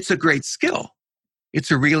 And it's a great skill.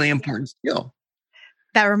 It's a really important skill.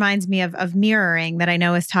 That reminds me of mirroring that I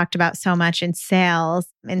know is talked about so much in sales,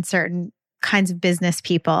 in certain kinds of business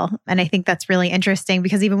people. And I think that's really interesting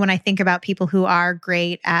because even when I think about people who are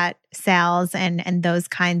great at sales and those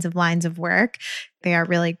kinds of lines of work, they are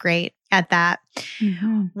really great at that.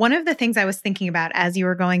 Mm-hmm. One of the things I was thinking about as you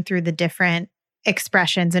were going through the different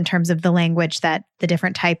expressions in terms of the language that the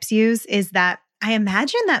different types use is that I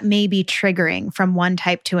imagine that may be triggering from one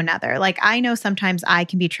type to another. Like I know sometimes I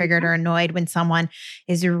can be triggered or annoyed when someone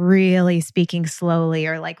is really speaking slowly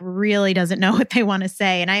or like really doesn't know what they want to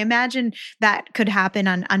say. And I imagine that could happen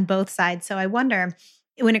on both sides. So I wonder,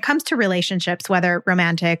 when it comes to relationships, whether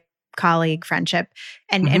romantic, colleague, friendship,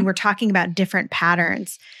 and we're talking about different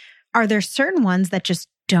patterns, are there certain ones that just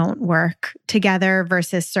don't work together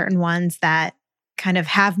versus certain ones that kind of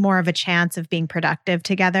have more of a chance of being productive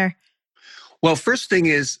together? Well, first thing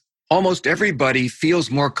is almost everybody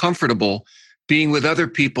feels more comfortable being with other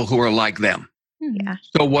people who are like them. Yeah.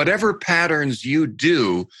 So whatever patterns you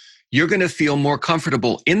do, you're going to feel more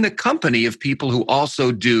comfortable in the company of people who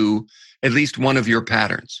also do at least one of your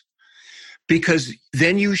patterns. Because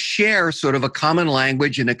then you share sort of a common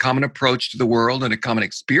language and a common approach to the world and a common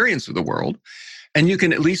experience of the world. And you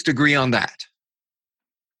can at least agree on that.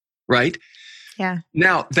 Right? Yeah.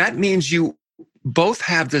 Now, that means you both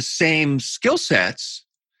have the same skill sets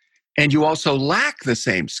and you also lack the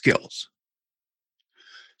same skills.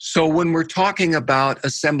 So when we're talking about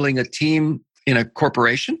assembling a team in a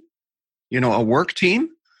corporation, a work team,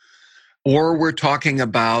 or we're talking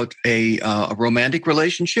about a romantic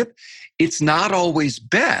relationship, it's not always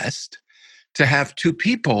best to have two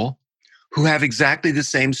people who have exactly the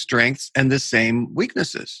same strengths and the same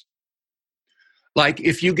weaknesses. Like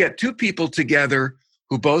if you get two people together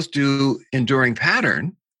who both do enduring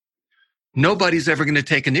pattern, nobody's ever going to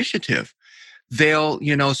take initiative. They'll,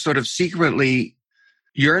 sort of secretly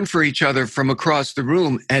yearn for each other from across the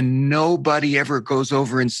room, and nobody ever goes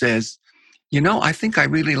over and says, I think I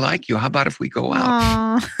really like you. How about if we go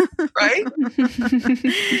out? Right?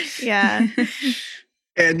 Yeah.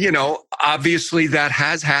 And, obviously that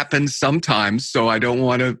has happened sometimes, so I don't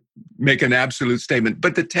want to make an absolute statement,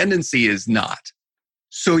 but the tendency is not.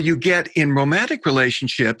 So you get in romantic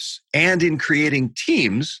relationships and in creating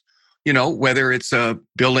teams, whether it's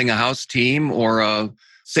building a house team or a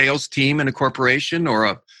sales team in a corporation or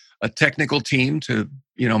a technical team to,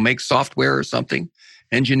 make software or something,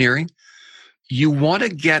 engineering. You want to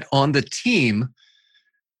get on the team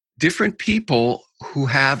different people who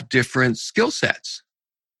have different skill sets.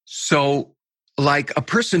 So like a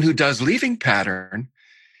person who does leaving pattern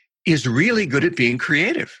is really good at being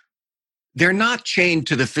creative. They're not chained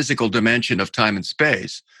to the physical dimension of time and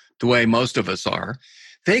space the way most of us are.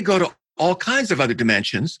 They go to all kinds of other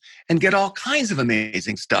dimensions and get all kinds of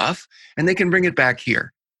amazing stuff, and they can bring it back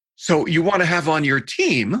here. So you want to have on your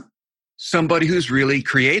team somebody who's really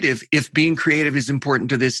creative if being creative is important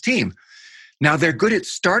to this team. Now, they're good at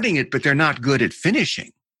starting it, but they're not good at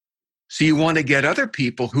finishing. So you want to get other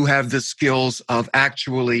people who have the skills of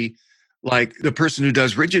actually, like the person who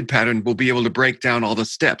does rigid pattern will be able to break down all the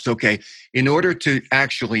steps. Okay, in order to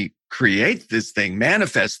actually create this thing,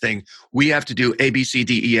 manifest thing, we have to do A, B, C,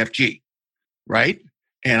 D, E, F, G, right?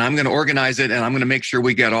 And I'm going to organize it and I'm going to make sure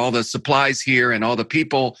we get all the supplies here and all the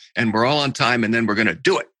people and we're all on time and then we're going to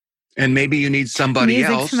do it. And maybe you need somebody else.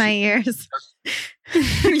 Music to my ears.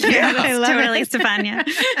 Yeah, I love totally, it. Stefania.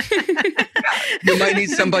 You might need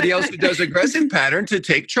somebody else who does aggressive pattern to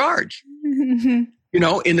take charge. In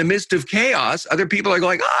the midst of chaos, other people are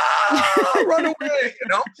going, run away,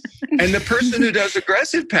 And the person who does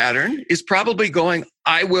aggressive pattern is probably going,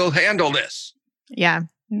 I will handle this. Yeah.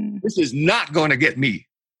 This is not going to get me.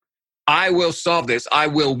 I will solve this. I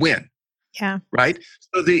will win. Yeah. Right?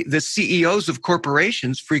 So the CEOs of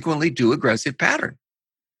corporations frequently do aggressive pattern.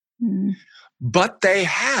 But they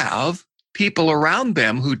have people around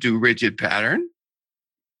them who do rigid pattern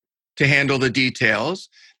to handle the details.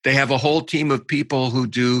 They have a whole team of people who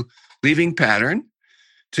do leaving pattern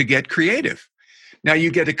to get creative. Now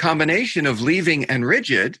you get a combination of leaving and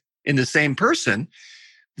rigid in the same person.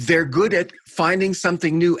 They're good at finding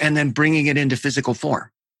something new and then bringing it into physical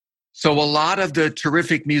form. So a lot of the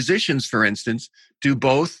terrific musicians, for instance, do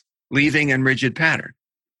both leaving and rigid pattern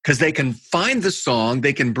because they can find the song,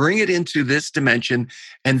 they can bring it into this dimension,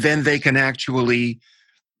 and then they can actually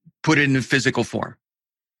put it in physical form.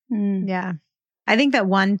 Yeah. I think that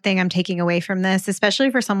one thing I'm taking away from this, especially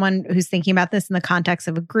for someone who's thinking about this in the context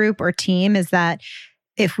of a group or team, is that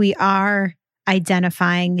if we are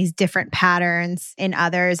identifying these different patterns in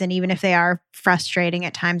others, and even if they are frustrating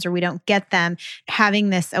at times or we don't get them, having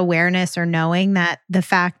this awareness or knowing that the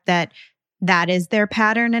fact that that is their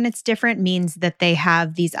pattern and it's different means that they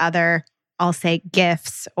have these other, I'll say,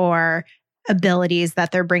 gifts or abilities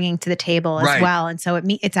that they're bringing to the table as well. And so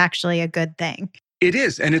it's actually a good thing. It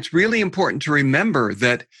is. And it's really important to remember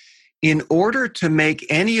that in order to make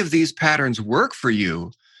any of these patterns work for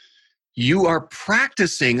you, you are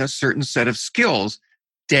practicing a certain set of skills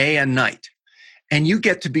day and night, and you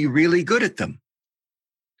get to be really good at them.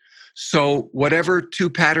 So whatever two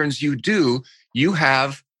patterns you do, you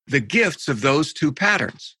have the gifts of those two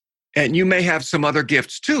patterns. And you may have some other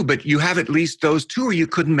gifts too, but you have at least those two or you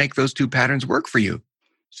couldn't make those two patterns work for you.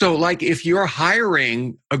 So like if you're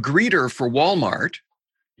hiring a greeter for Walmart,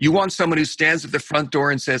 you want someone who stands at the front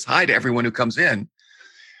door and says hi to everyone who comes in.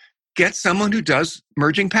 Get someone who does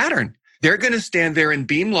merging pattern. They're going to stand there and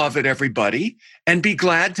beam love at everybody and be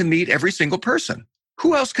glad to meet every single person.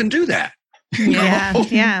 Who else can do that?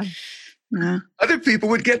 Yeah. Other people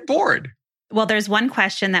would get bored. Well, there's one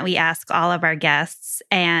question that we ask all of our guests,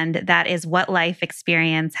 and that is, what life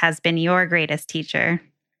experience has been your greatest teacher?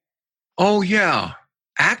 Oh, yeah.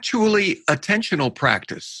 Actually, attentional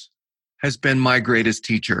practice has been my greatest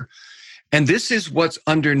teacher. And this is what's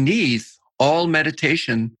underneath all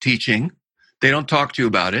meditation teaching. They don't talk to you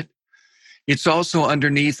about it. It's also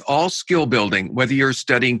underneath all skill building, whether you're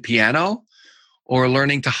studying piano or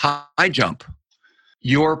learning to high jump.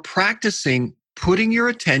 You're practicing putting your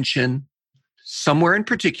attention somewhere in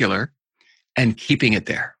particular and keeping it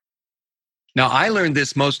there. Now, I learned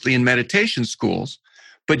this mostly in meditation schools,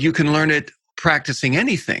 but you can learn it practicing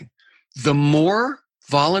anything. The more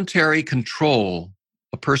voluntary control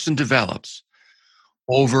a person develops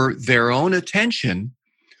over their own attention,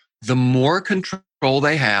 the more control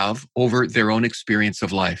they have over their own experience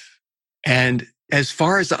of life. And as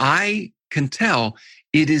far as I can tell,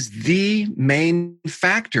 it is the main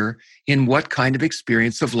factor in what kind of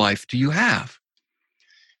experience of life do you have.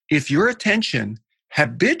 If your attention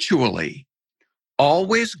habitually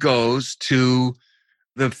always goes to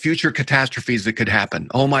the future catastrophes that could happen,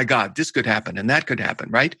 oh my God, this could happen and that could happen,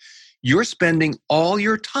 right? You're spending all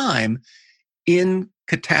your time in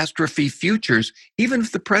catastrophe futures, even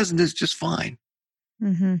if the present is just fine.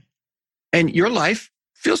 Mm-hmm. And your life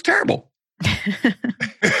feels terrible. And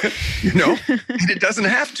it doesn't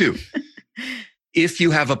have to. If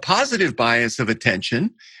you have a positive bias of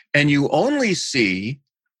attention and you only see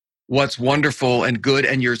what's wonderful and good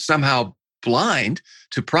and you're somehow blind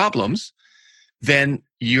to problems, then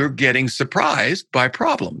you're getting surprised by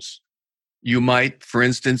problems. You might, for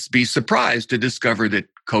instance, be surprised to discover that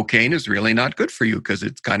cocaine is really not good for you because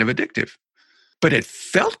it's kind of addictive. But it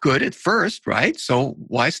felt good at first, right? So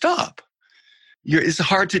why stop? It's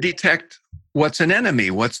hard to detect what's an enemy,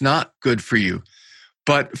 what's not good for you.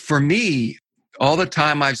 But for me, all the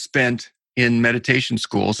time I've spent in meditation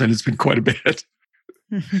schools, and it's been quite a bit,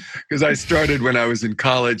 because I started when I was in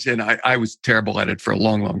college and I was terrible at it for a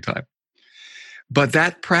long, long time. But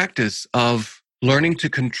that practice of learning to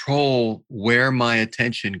control where my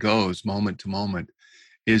attention goes moment to moment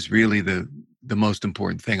is really the most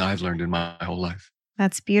important thing I've learned in my whole life.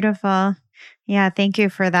 That's beautiful. Yeah, thank you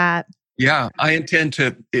for that. Yeah, I intend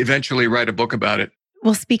to eventually write a book about it.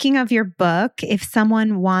 Well, speaking of your book, if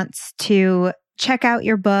someone wants to check out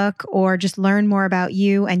your book or just learn more about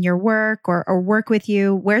you and your work or work with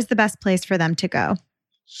you, where's the best place for them to go?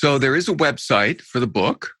 So there is a website for the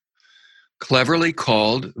book, cleverly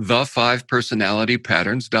called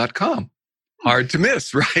the5personalitypatterns.com. Hard to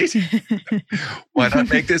miss, right? Why not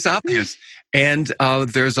make this obvious? And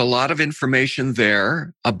there's a lot of information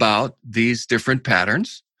there about these different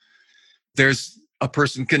patterns. There's a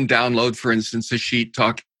person can download, for instance, a sheet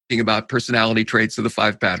talking about personality traits of the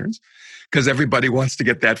 5 patterns, because everybody wants to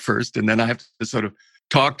get that first. And then I have to sort of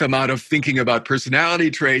talk them out of thinking about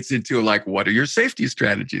personality traits into like, what are your safety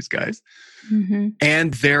strategies, guys? Mm-hmm.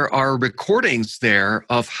 And there are recordings there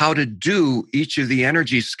of how to do each of the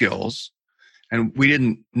energy skills. And we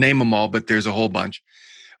didn't name them all, but there's a whole bunch.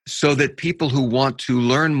 So that people who want to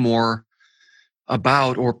learn more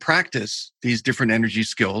about or practice these different energy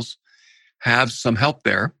skills have some help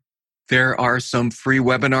there. There are some free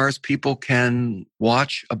webinars people can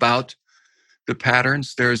watch about the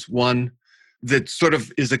patterns. There's one that sort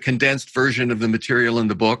of is a condensed version of the material in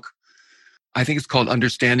the book. I think it's called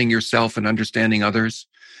Understanding Yourself and Understanding Others,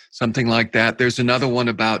 something like that. There's another one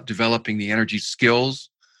about developing the energy skills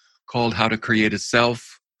called How to Create a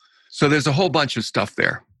Self. So there's a whole bunch of stuff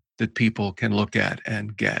there that people can look at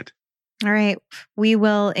and get. All right. We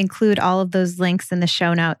will include all of those links in the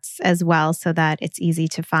show notes as well so that it's easy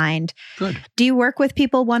to find. Good. Do you work with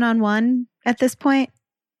people one-on-one at this point?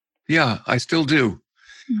 Yeah, I still do.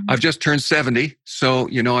 Mm-hmm. I've just turned 70, so,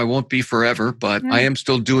 I won't be forever, but I am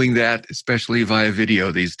still doing that, especially via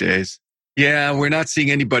video these days. Yeah, we're not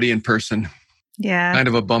seeing anybody in person. Yeah. Kind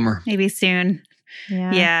of a bummer. Maybe soon.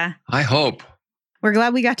 Yeah. I hope. We're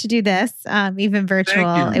glad we got to do this, even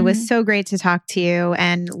virtual. It was so great to talk to you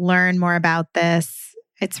and learn more about this.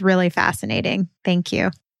 It's really fascinating. Thank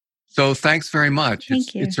you. So thanks very much.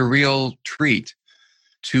 Thank you. It's a real treat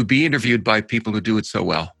to be interviewed by people who do it so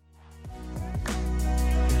well.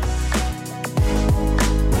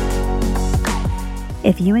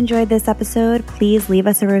 If you enjoyed this episode, please leave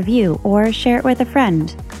us a review or share it with a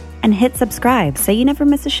friend. And hit subscribe so you never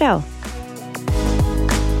miss a show.